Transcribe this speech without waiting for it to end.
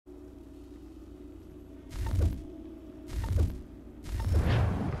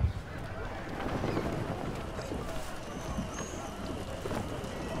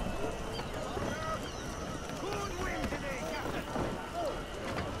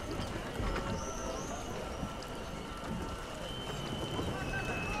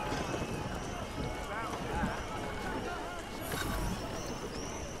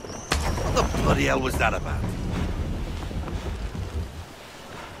bloody hell was that about?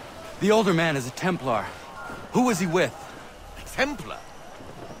 The older man is a Templar. Who was he with? A Templar?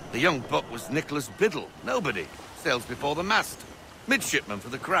 The young buck was Nicholas Biddle. Nobody. Sails before the mast. Midshipman for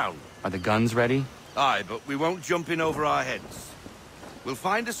the Crown. Are the guns ready? Aye, but we won't jump in over our heads. We'll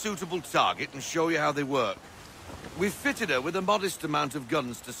find a suitable target and show you how they work. We've fitted her with a modest amount of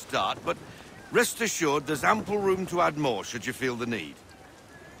guns to start, but rest assured there's ample room to add more should you feel the need.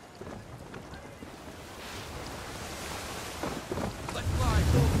 Let's fly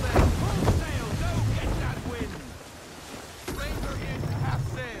full sail. Full sail! Don't get that wind! Ranger in half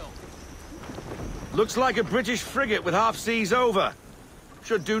sail. Looks like a British frigate with half seas over.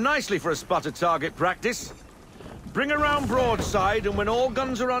 Should do nicely for a spotted target practice. Bring around broadside, and when all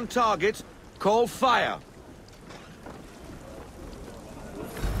guns are on target, call fire.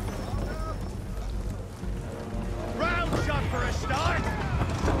 Round shot for a start!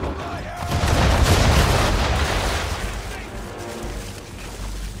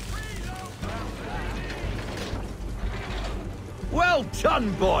 Well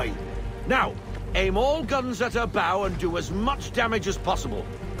done, boy! Now, aim all guns at her bow and do as much damage as possible.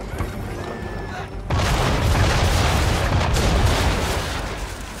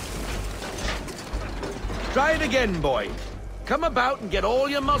 Try it again, boy. Come about and get all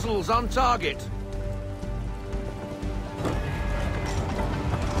your muzzles on target.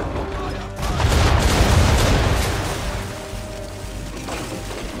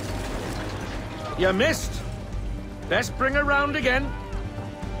 You missed. Best bring her round again.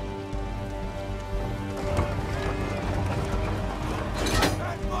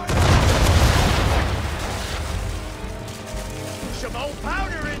 Some old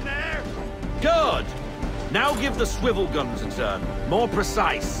powder in there! Good. Now give the swivel guns a turn. More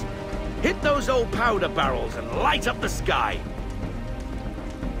precise. Hit those old powder barrels and light up the sky.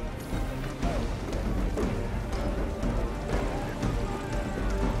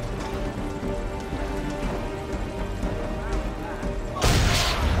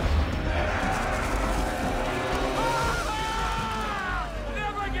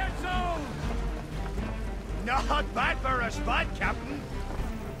 Never gets old! Not bad for a spot, Captain.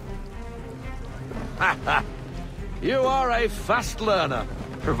 You are a fast learner.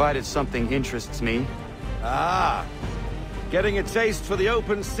 Provided something interests me. Ah. Getting a taste for the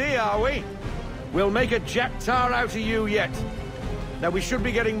open sea, are we? We'll make a jack tar out of you yet. Now we should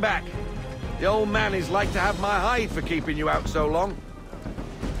be getting back. The old man is like to have my hide for keeping you out so long.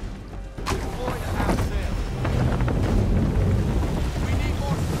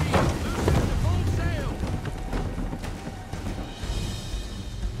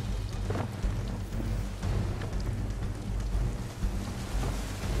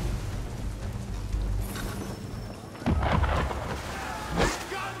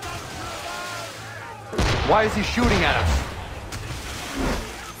 Why is he shooting at us?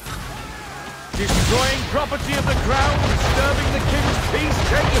 Destroying property of the Crown, disturbing the King's peace,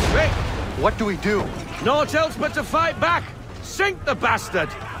 take your pick! What do we do? Naught else but to fight back! Sink the bastard!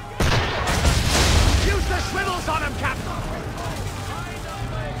 Use the swivels on him, Captain!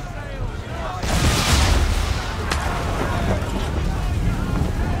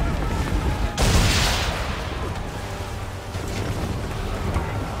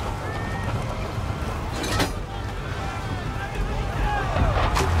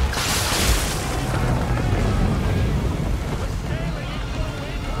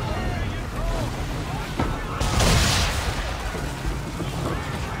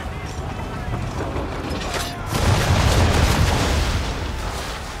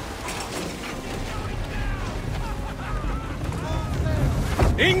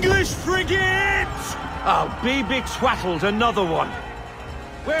 English frigate! Oh, be twaddled, another one.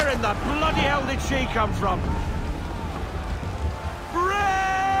 Where in the bloody hell did she come from?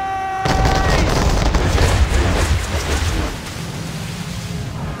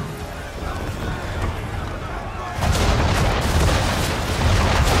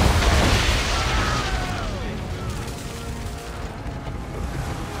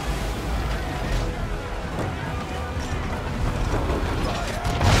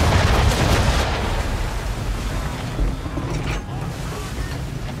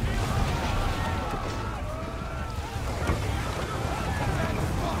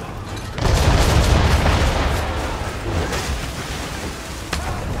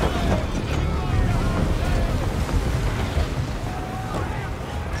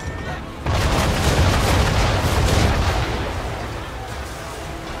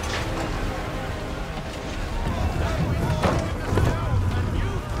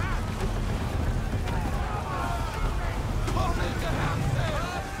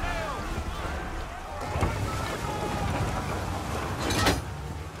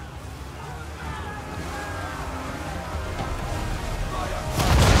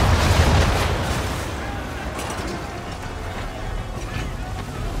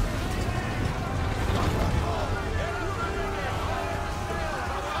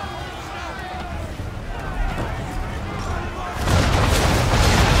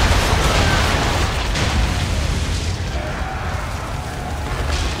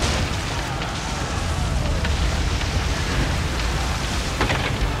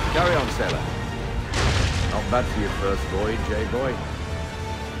 Carry on, sailor. Not bad for your first voyage, eh, boy?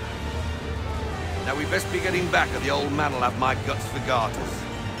 Now we best be getting back, or the old man'll have my guts for garters.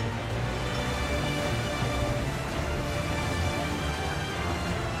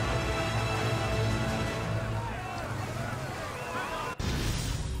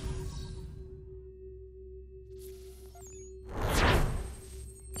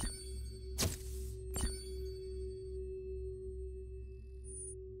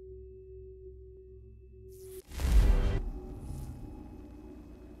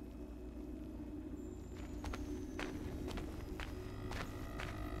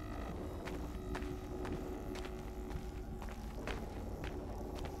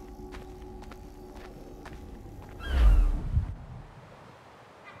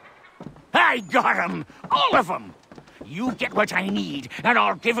 I got 'em! All of 'em! You get what I need, and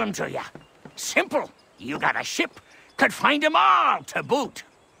I'll give 'em to you. Simple. You got a ship, could find 'em all to boot.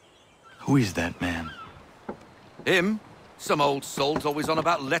 Who is that man? Him? Some old salt always on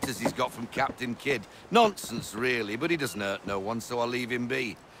about letters he's got from Captain Kidd. Nonsense, really, but he doesn't hurt no one, so I'll leave him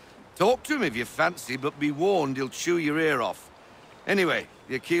be. Talk to him if you fancy, but be warned he'll chew your ear off. Anyway,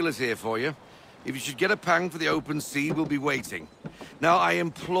 the Aquila's here for you. If you should get a pang for the open sea, we'll be waiting. Now, I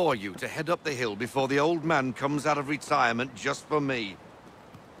implore you to head up the hill before the old man comes out of retirement just for me.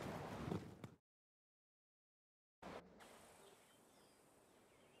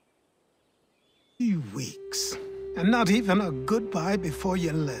 3 weeks, and not even a goodbye before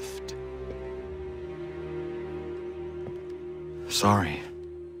you left. Sorry.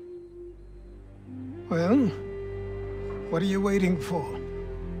 Well, what are you waiting for?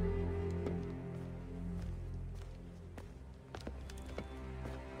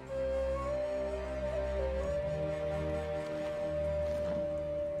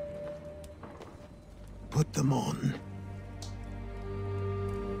 Put them on.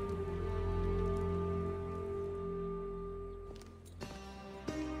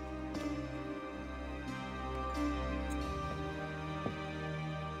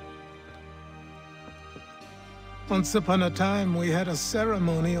 Once upon a time, we had a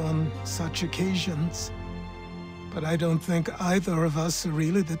ceremony on such occasions. But I don't think either of us are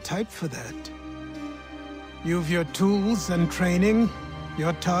really the type for that. You've your tools and training,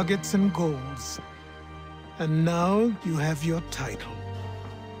 your targets and goals. And now you have your title.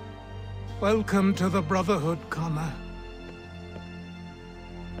 Welcome to the Brotherhood, Connor.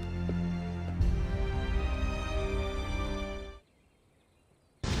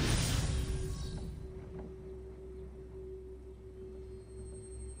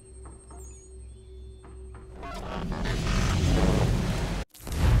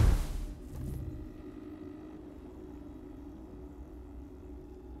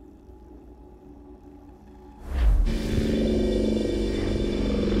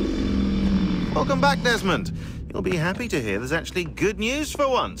 Welcome back, Desmond. You'll be happy to hear there's actually good news for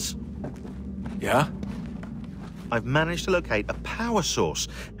once. Yeah? I've managed to locate a power source,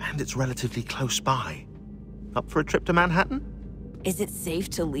 and it's relatively close by. Up for a trip to Manhattan? Is it safe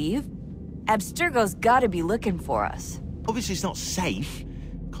to leave? Abstergo's gotta be looking for us. Obviously it's not safe.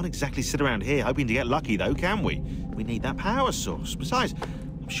 Can't exactly sit around here hoping to get lucky, though, can we? We need that power source. Besides,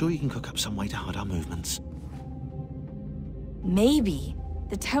 I'm sure you can cook up some way to hide our movements. Maybe.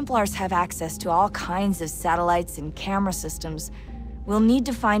 The Templars have access to all kinds of satellites and camera systems. We'll need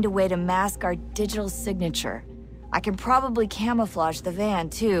to find a way to mask our digital signature. I can probably camouflage the van,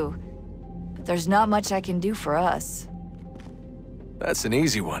 too. But there's not much I can do for us. That's an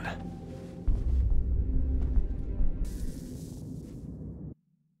easy one.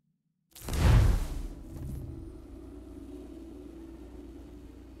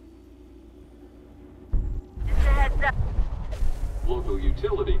 Local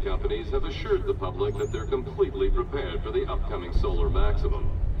utility companies have assured the public that they're completely prepared for the upcoming solar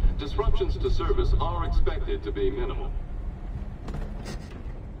maximum. Disruptions to service are expected to be minimal.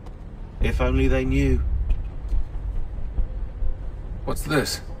 If only they knew. What's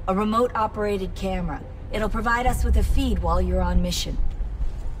this? A remote-operated camera. It'll provide us with a feed while you're on mission.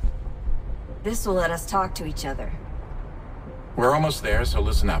 This will let us talk to each other. We're almost there, so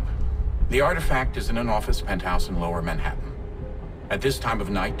listen up. The artifact is in an office penthouse in Lower Manhattan. At this time of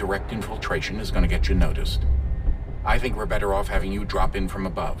night, direct infiltration is going to get you noticed. I think we're better off having you drop in from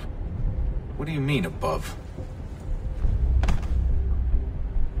above. What do you mean, above?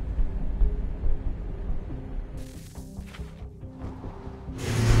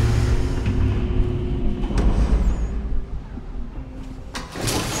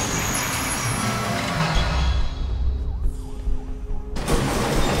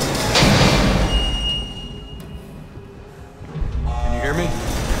 Can you hear me?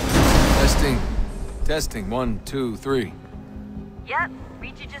 Testing. Testing. 1, 2, 3. Yep,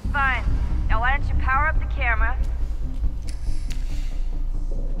 read you just fine. Now why don't you power up the camera?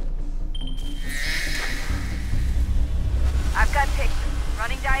 I've got pictures.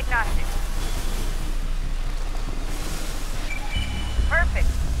 Running diagnostics. Perfect.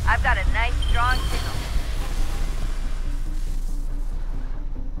 I've got a nice, strong signal.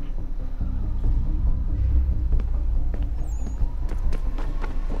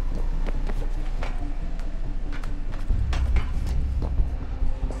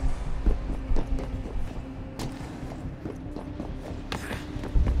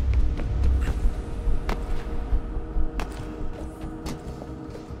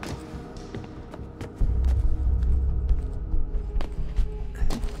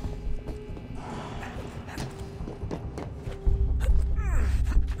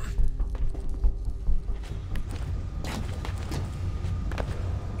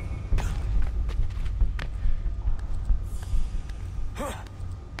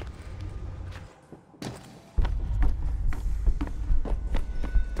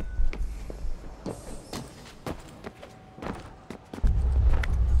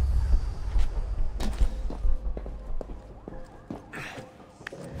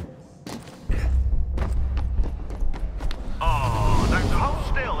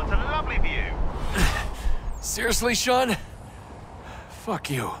 Seriously, Sean? Fuck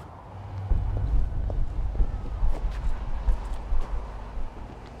you.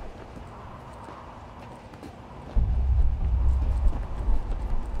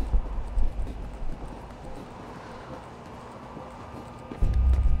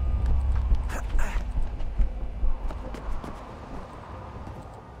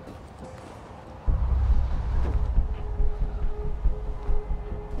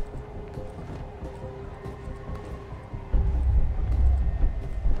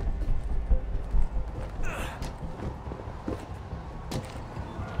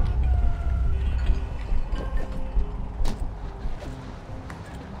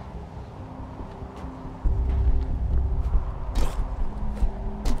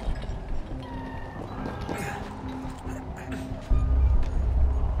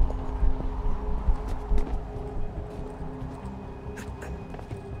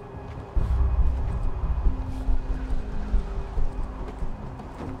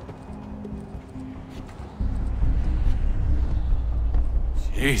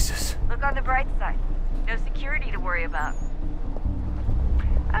 Jesus. Look on the bright side. No security to worry about.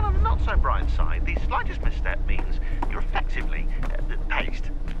 And on the not so bright side, the slightest misstep means you're effectively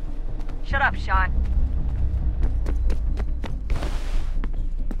paced. Shut up, Sean.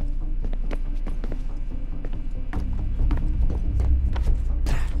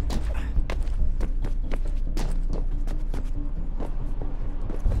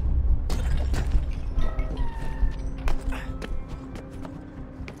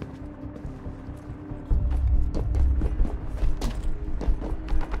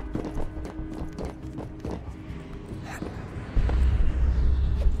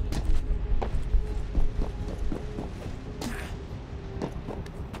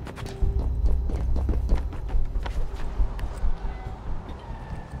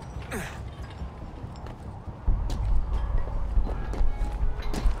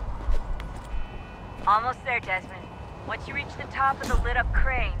 Almost there, Desmond. Once you reach the top of the lit-up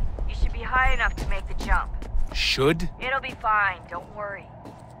crane, you should be high enough to make the jump. Should? It'll be fine, don't worry.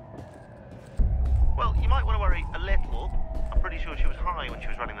 Well, you might want to worry a little. I'm pretty sure she was high when she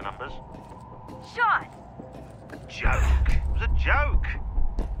was running the numbers. Sean! A joke. It was a joke.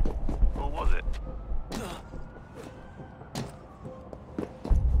 Or was it?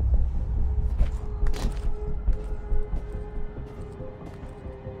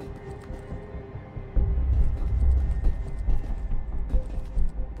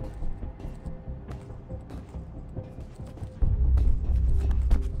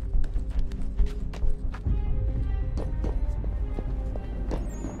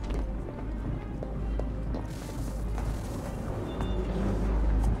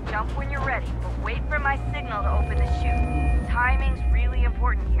 Jump when you're ready, but wait for my signal to open the chute. Timing's really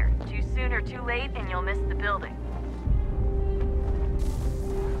important here. Too soon or too late, and you'll miss the building.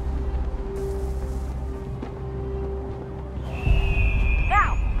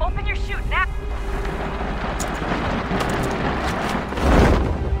 Now! Open your chute, now!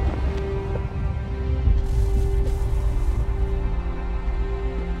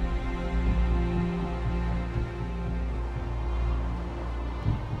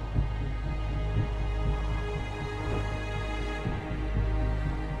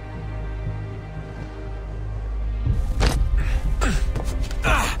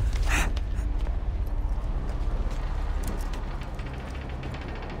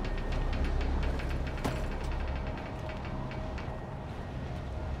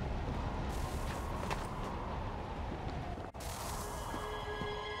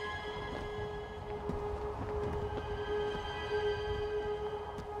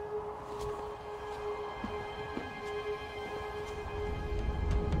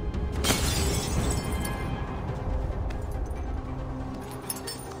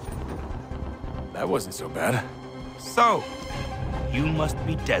 That wasn't so bad. So, you must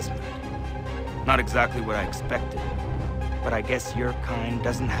be Desmond. Not exactly what I expected, but I guess your kind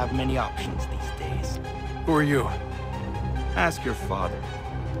doesn't have many options these days. Who are you? Ask your father.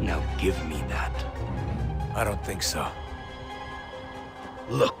 Now give me that. I don't think so.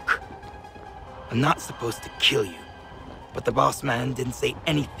 Look, I'm not supposed to kill you, but the boss man didn't say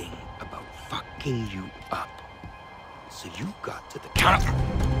anything about fucking you up. So you got to the counter.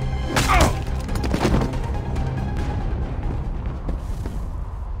 Oh!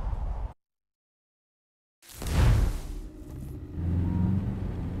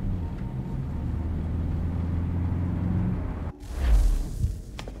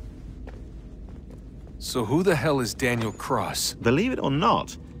 So who the hell is Daniel Cross? Believe it or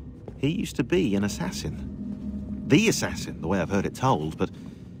not, he used to be an assassin. The assassin, the way I've heard it told, but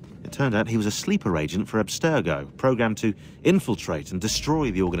it turned out he was a sleeper agent for Abstergo, programmed to infiltrate and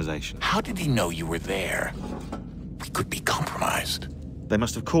destroy the organization. How did he know you were there? We could be compromised. They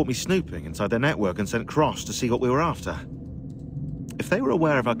must have caught me snooping inside their network and sent Cross to see what we were after. If they were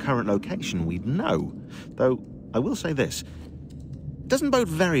aware of our current location, we'd know. Though, I will say this, it doesn't bode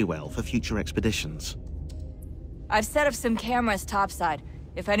very well for future expeditions. I've set up some cameras topside.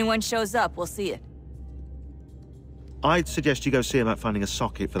 If anyone shows up, we'll see it. I'd suggest you go see about finding a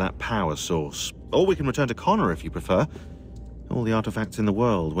socket for that power source. Or we can return to Connor if you prefer. All the artifacts in the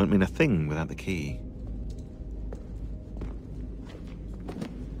world won't mean a thing without the key.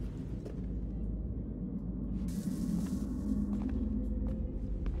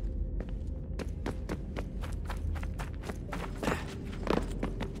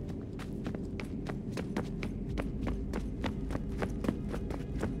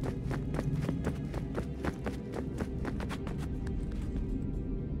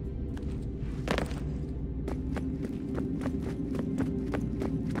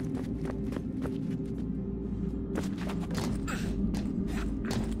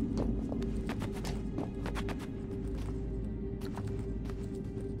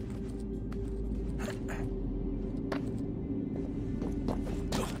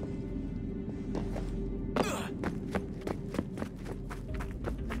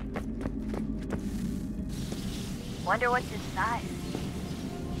 Wonder what's inside.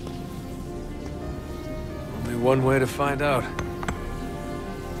 Only one way to find out.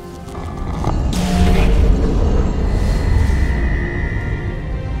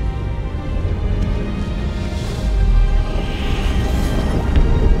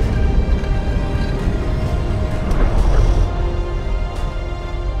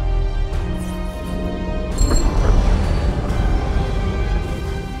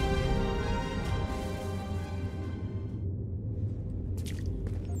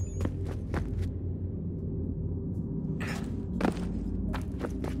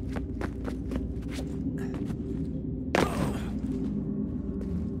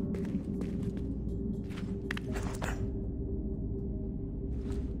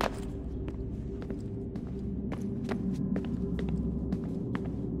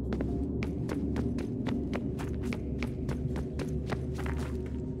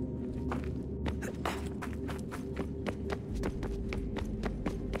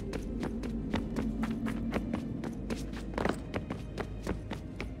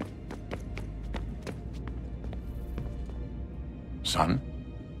 Son,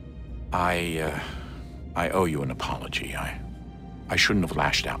 I owe you an apology. I shouldn't have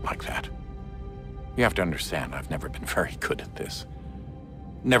lashed out like that. You have to understand, I've never been very good at this.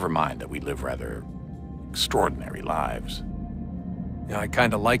 Never mind that we live rather extraordinary lives. Yeah, I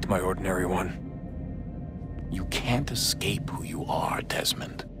kinda liked my ordinary one. You can't escape who you are,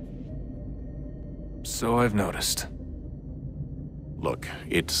 Desmond. So I've noticed. Look,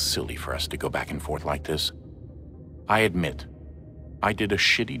 it's silly for us to go back and forth like this. I admit, I did a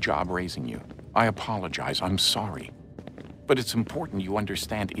shitty job raising you. I apologize, I'm sorry. But it's important you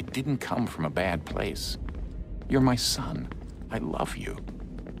understand it didn't come from a bad place. You're my son. I love you.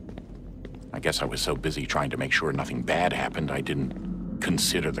 I guess I was so busy trying to make sure nothing bad happened, I didn't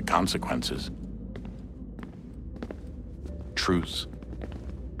consider the consequences. Truce.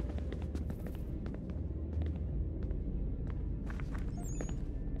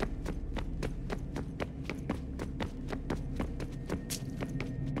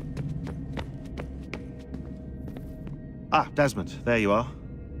 Ah, Desmond, there you are.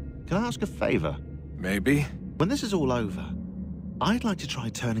 Can I ask a favor? Maybe? When this is all over, I'd like to try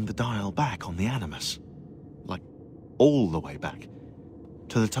turning the dial back on the Animus. Like, all the way back.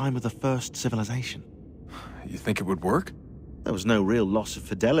 To the time of the first civilization. You think it would work? There was no real loss of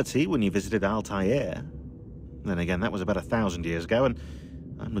fidelity when you visited Altair. Then again, that was about 1,000 years ago, and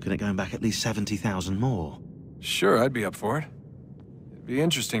I'm looking at going back at least 70,000 more. Sure, I'd be up for it. It'd be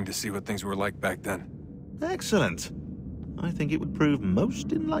interesting to see what things were like back then. Excellent. I think it would prove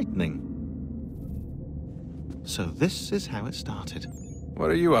most enlightening. So this is how it started. What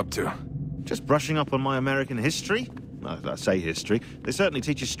are you up to? Just brushing up on my American history. Well, I say history. They certainly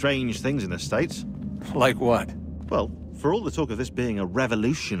teach you strange things in the States. Like what? Well, for all the talk of this being a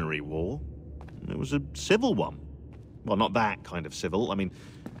revolutionary war, it was a civil one. Well, not that kind of civil. I mean,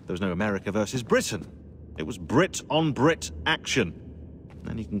 there was no America versus Britain. It was Brit on Brit action.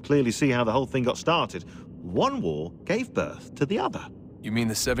 And you can clearly see how the whole thing got started. One war gave birth to the other. You mean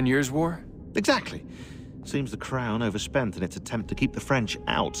the 7 Years' War? Exactly. Seems the Crown overspent in its attempt to keep the French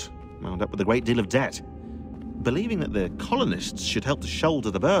out, wound up with a great deal of debt. Believing that the colonists should help to shoulder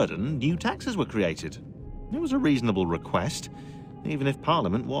the burden, new taxes were created. It was a reasonable request, even if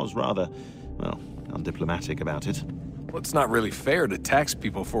Parliament was rather, well, undiplomatic about it. Well, it's not really fair to tax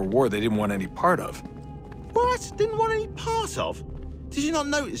people for a war they didn't want any part of. What? Didn't want any part of? Did you not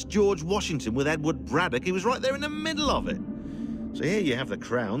notice George Washington with Edward Braddock? He was right there in the middle of it. So here you have the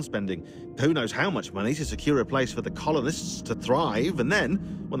Crown spending who knows how much money to secure a place for the colonists to thrive, and then,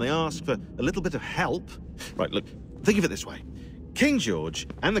 when they ask for a little bit of help... Right, look, think of it this way. King George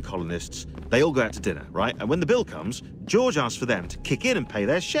and the colonists, they all go out to dinner, right? And when the bill comes, George asks for them to kick in and pay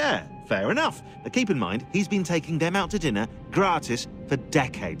their share. Fair enough. But keep in mind, he's been taking them out to dinner gratis for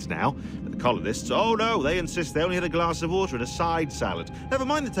decades now. But the colonists, oh no, they insist they only had a glass of water and a side salad. Never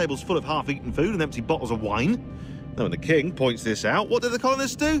mind the tables full of half-eaten food and empty bottles of wine. Now, when the king points this out, what do the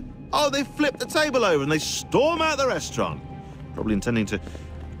colonists do? Oh, they flip the table over and they storm out the restaurant. Probably intending to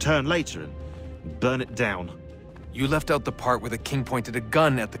return later and burn it down. You left out the part where the king pointed a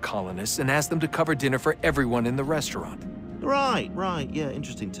gun at the colonists and asked them to cover dinner for everyone in the restaurant. Right, yeah,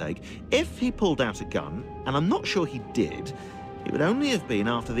 interesting take. If he pulled out a gun, and I'm not sure he did, it would only have been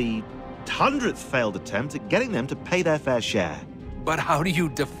after the 100th failed attempt at getting them to pay their fair share. But how do you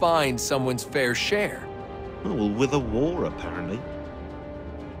define someone's fair share? Well, with a war, apparently.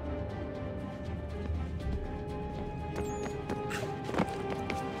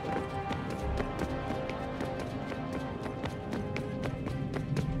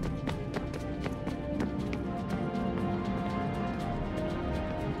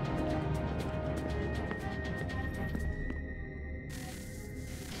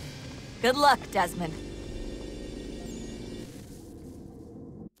 Good luck, Desmond.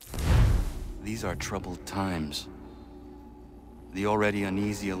 These are troubled times. The already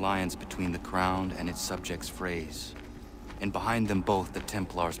uneasy alliance between the Crown and its subjects frays. And behind them both the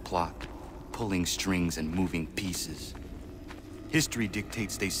Templars plot, pulling strings and moving pieces. History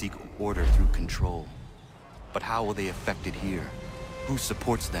dictates they seek order through control. But how will they affect it here? Who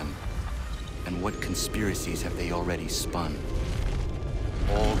supports them? And what conspiracies have they already spun?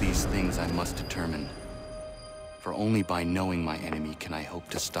 All these things I must determine. For only by knowing my enemy can I hope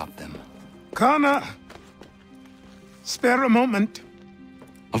to stop them. Connor! Spare a moment.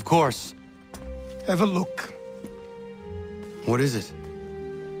 Of course. Have a look. What is it?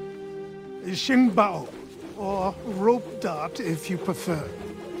 A Xingbao, or rope dart if you prefer.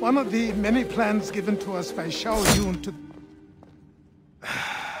 One of the many plans given to us by Xiao Yun to...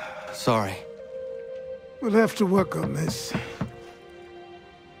 Sorry. We'll have to work on this.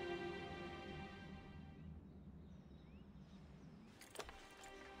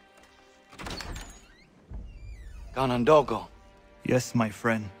 Ganondogo, Yes, my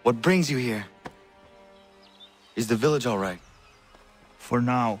friend. what brings you here? Is the village all right? For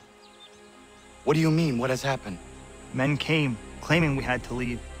now. What do you mean? What has happened? Men came, claiming we had to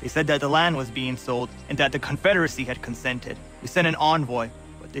leave. They said that the land was being sold, and that the Confederacy had consented. We sent an envoy,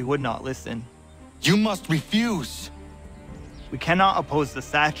 but they would not listen. You must refuse! We cannot oppose the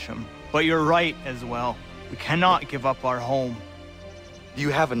Sachem, but you're right as well. We cannot give up our home. Do you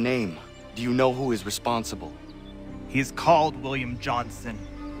have a name? Do you know who is responsible? He is called William Johnson.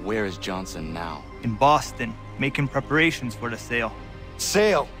 Where is Johnson now? In Boston, making preparations for the sale.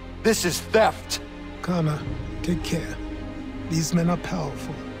 Sale! This is theft! Connor, take care. These men are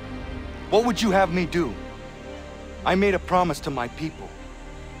powerful. What would you have me do? I made a promise to my people.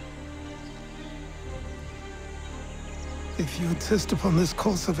 If you insist upon this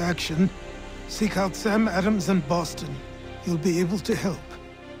course of action, seek out Sam Adams in Boston. He'll be able to help.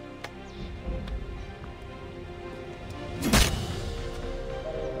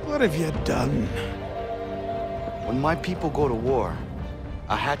 What have you done? When my people go to war,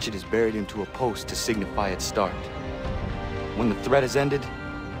 a hatchet is buried into a post to signify its start. When the threat is ended,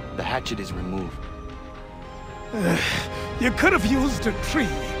 the hatchet is removed. You could have used a tree.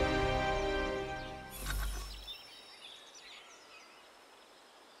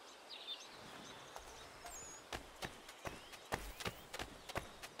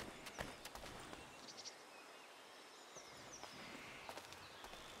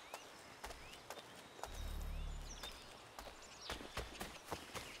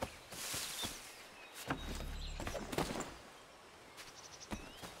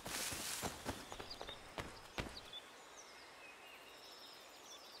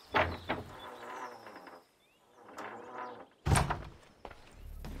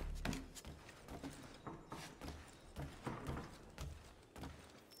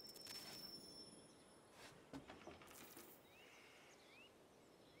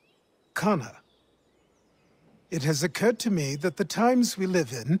 Arcana. It has occurred to me that the times we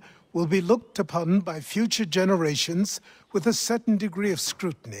live in will be looked upon by future generations with a certain degree of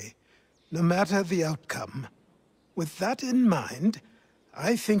scrutiny, no matter the outcome. With that in mind,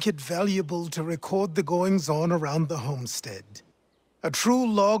 I think it valuable to record the goings-on around the homestead. A true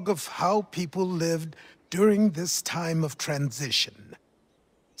log of how people lived during this time of transition.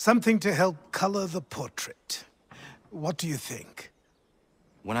 Something to help color the portrait. What do you think?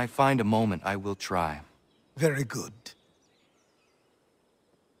 When I find a moment, I will try. Very good.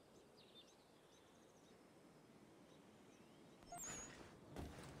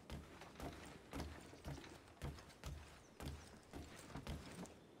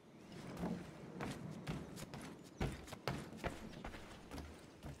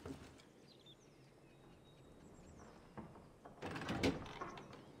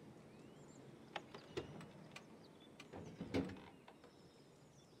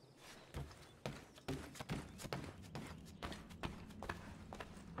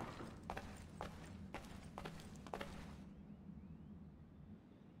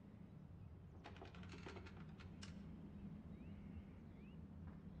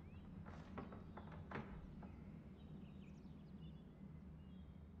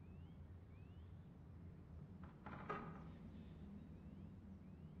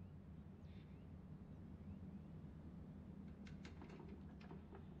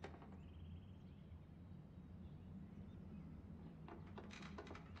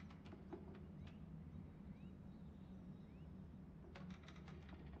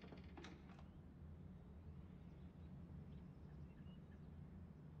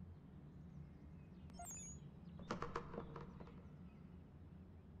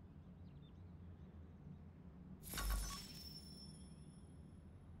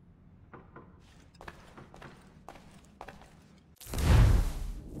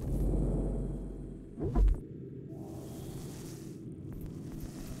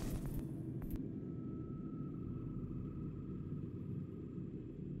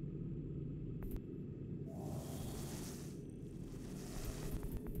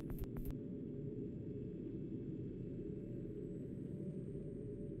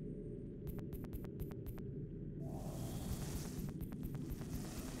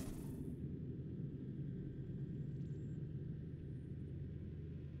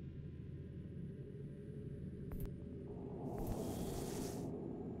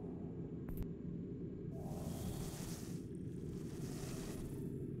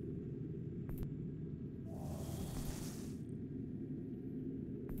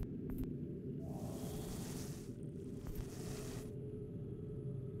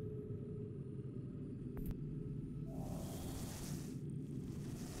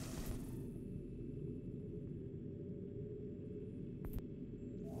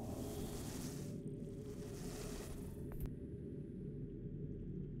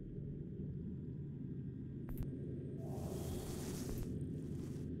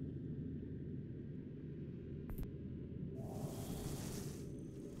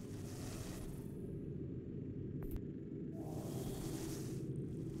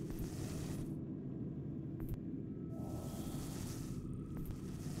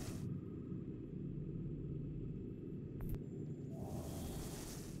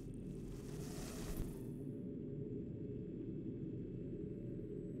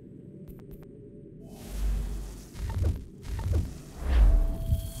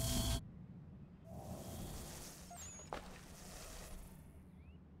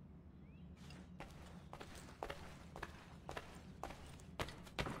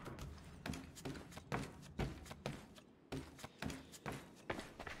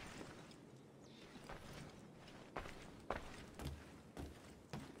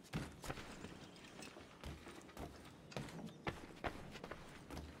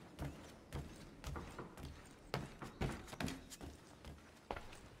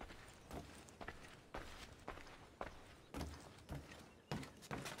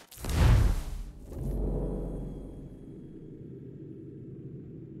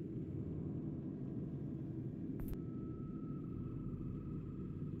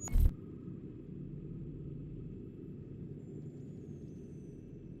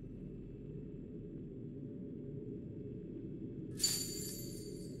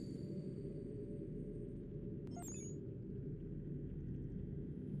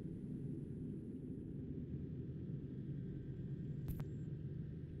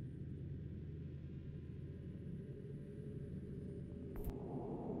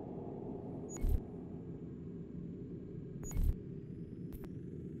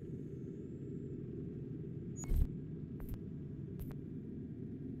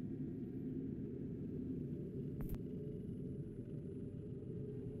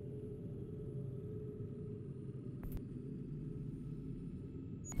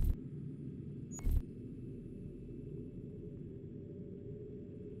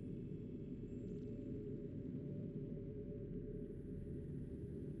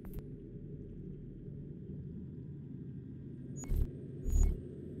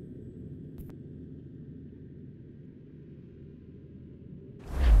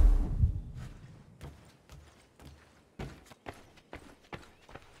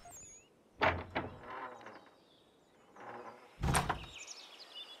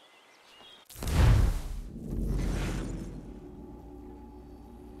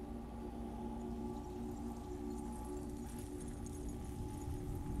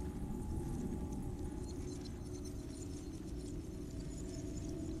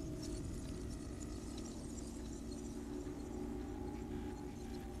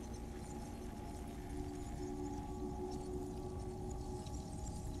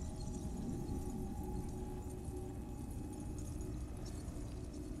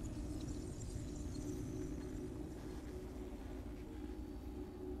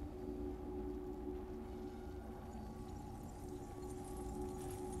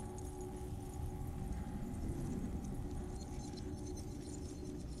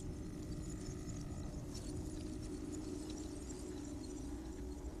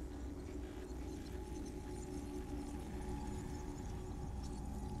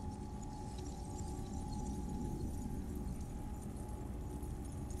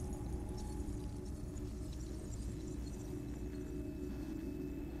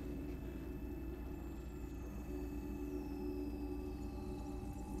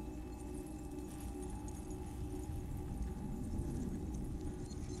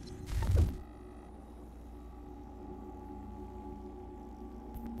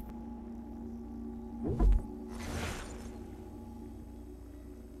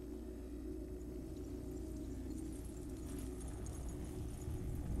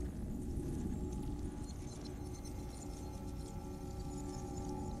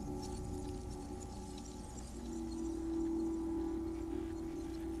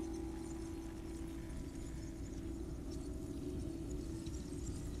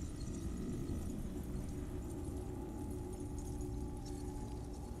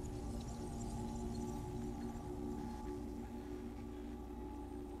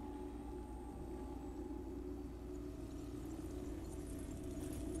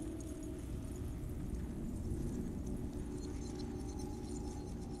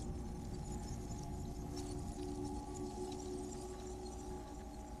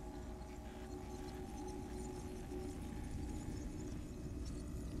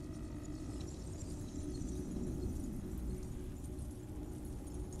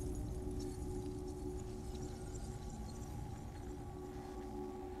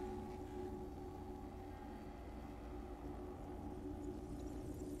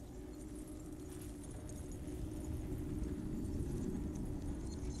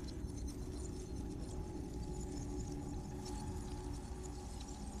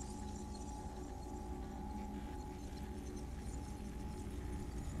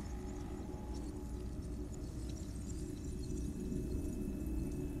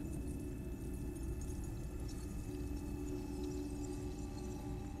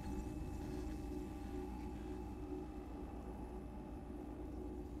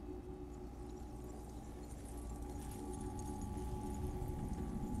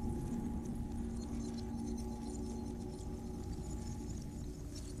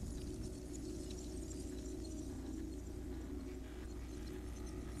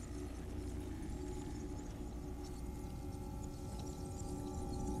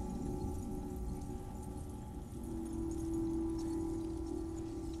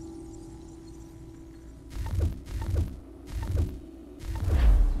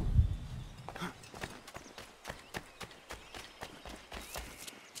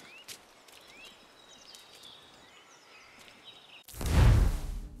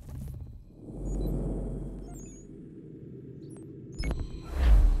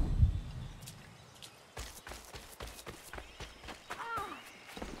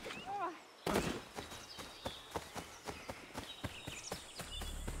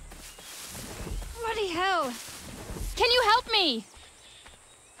 hell! Can you help me?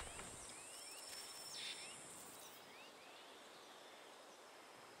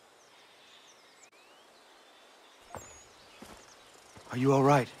 Are you all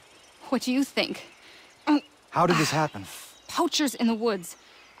right? What do you think? How did this happen? Poachers in the woods.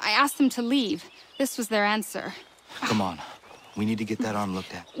 I asked them to leave. This was their answer. Come on. We need to get that arm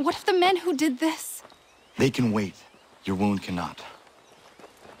looked at. What if the men who did this? They can wait. Your wound cannot.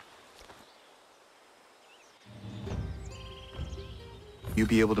 You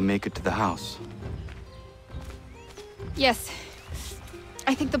be able to make it to the house? Yes.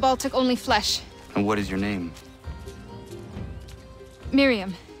 I think the ball took only flesh. And what is your name?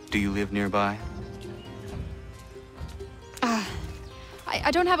 Miriam. Do you live nearby? I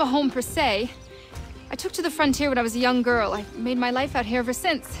don't have a home per se. I took to the frontier when I was a young girl. I've made my life out here ever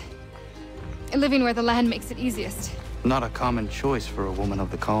since. Living where the land makes it easiest. Not a common choice for a woman of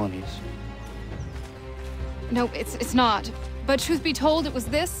the colonies. No, it's not. But truth be told, it was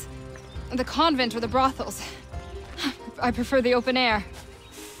this, the convent or the brothels. I prefer the open air.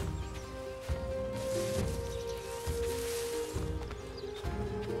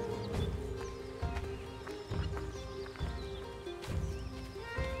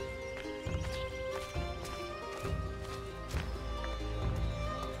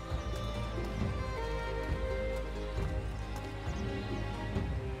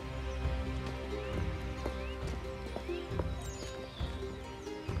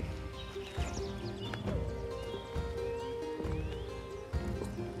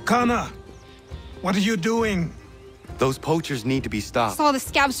 Connor, what are you doing? Those poachers need to be stopped. Saw the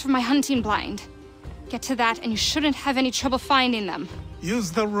scabs from my hunting blind. Get to that and you shouldn't have any trouble finding them.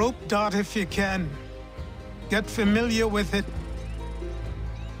 Use the rope dart if you can. Get familiar with it.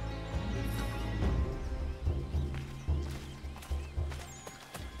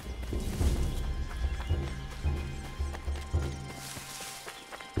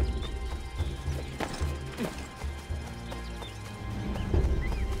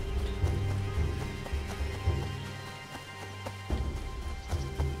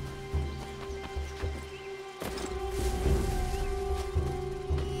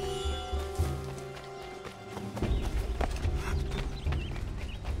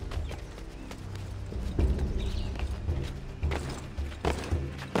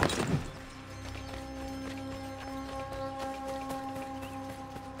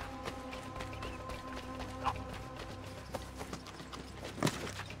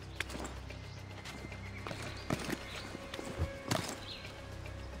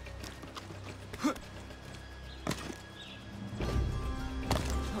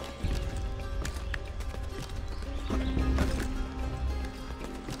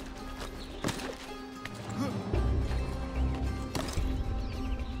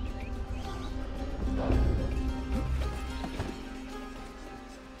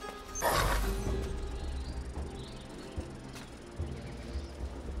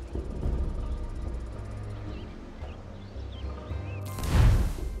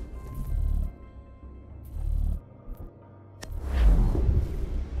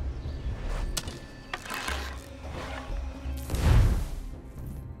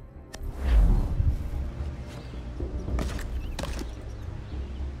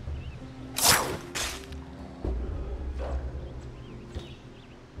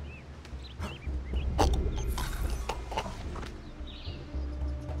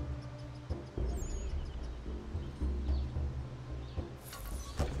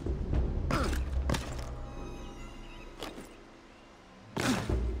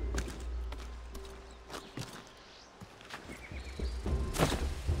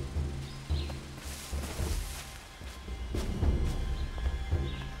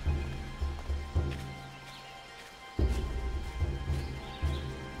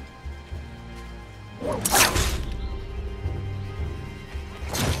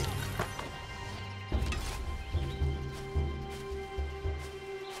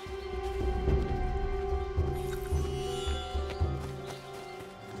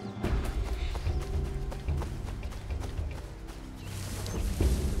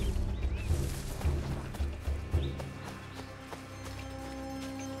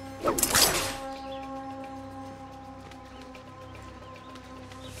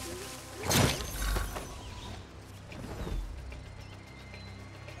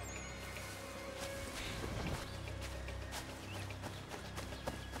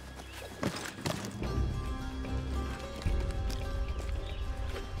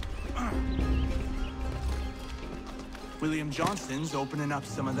 William Johnston's opening up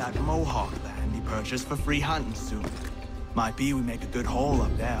some of that Mohawk land he purchased for free hunting soon. Might be we make a good haul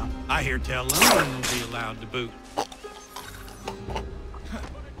up there. I hear tell London will be allowed to boot.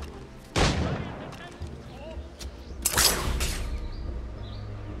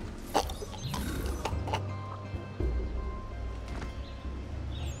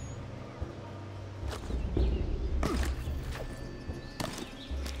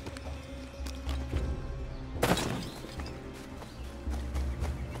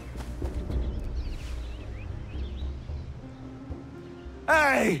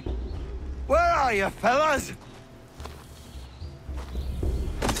 Hey! Where are you, fellas?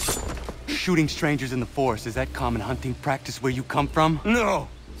 Shooting strangers in the forest, is that common hunting practice where you come from? No!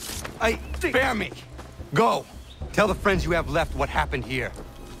 Spare me! Go! Tell the friends you have left what happened here.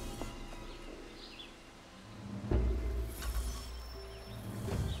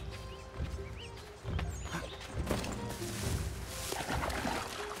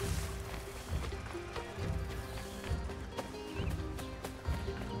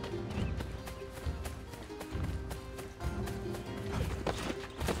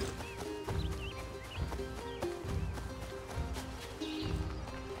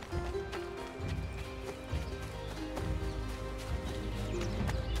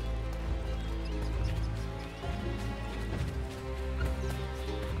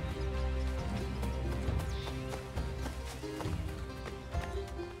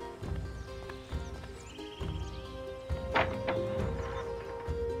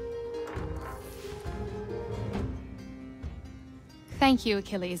 Thank you,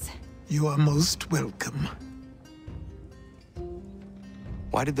 Achilles. You are most welcome.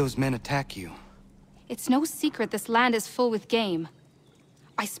 Why did those men attack you? It's no secret this land is full with game.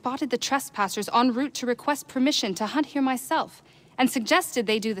 I spotted the trespassers en route to request permission to hunt here myself, and suggested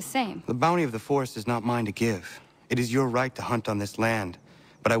they do the same. The bounty of the forest is not mine to give. It is your right to hunt on this land,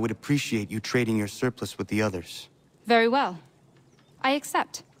 but I would appreciate you trading your surplus with the others. Very well. I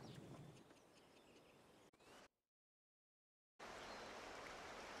accept.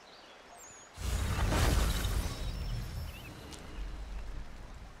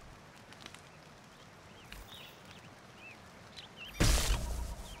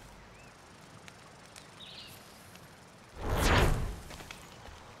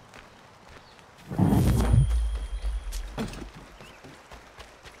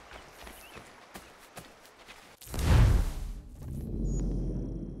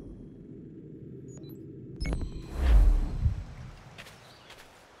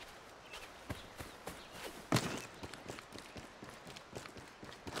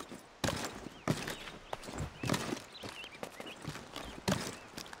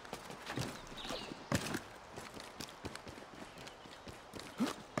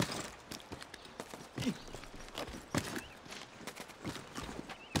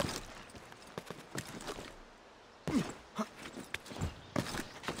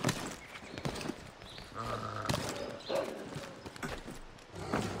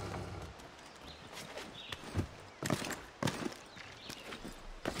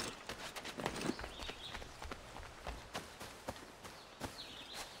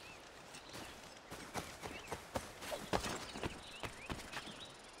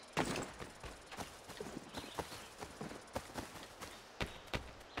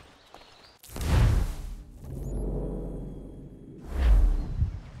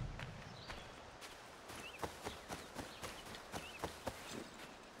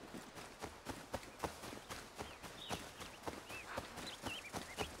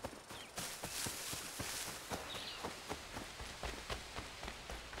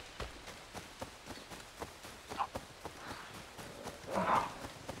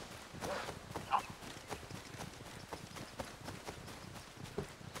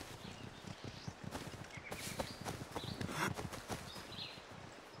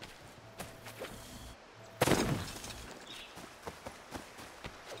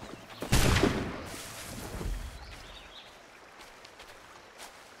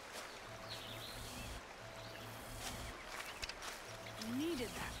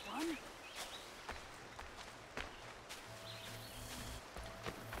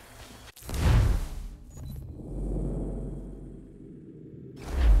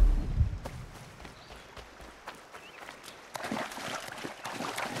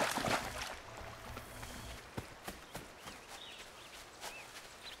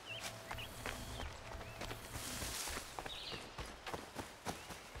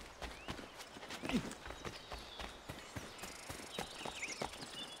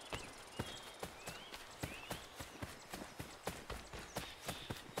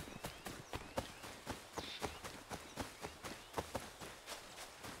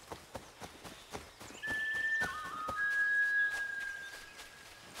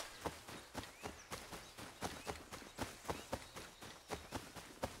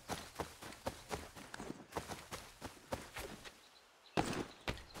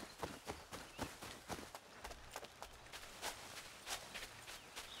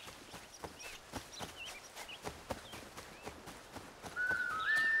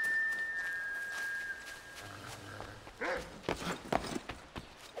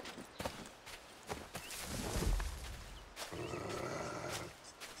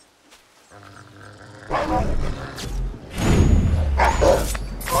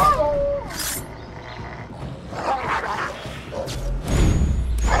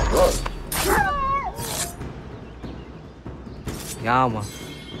 Ja, Mann.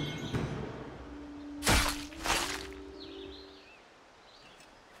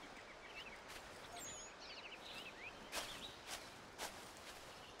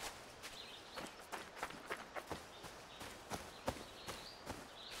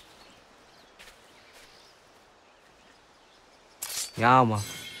 Ja,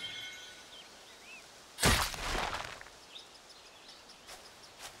 Mann.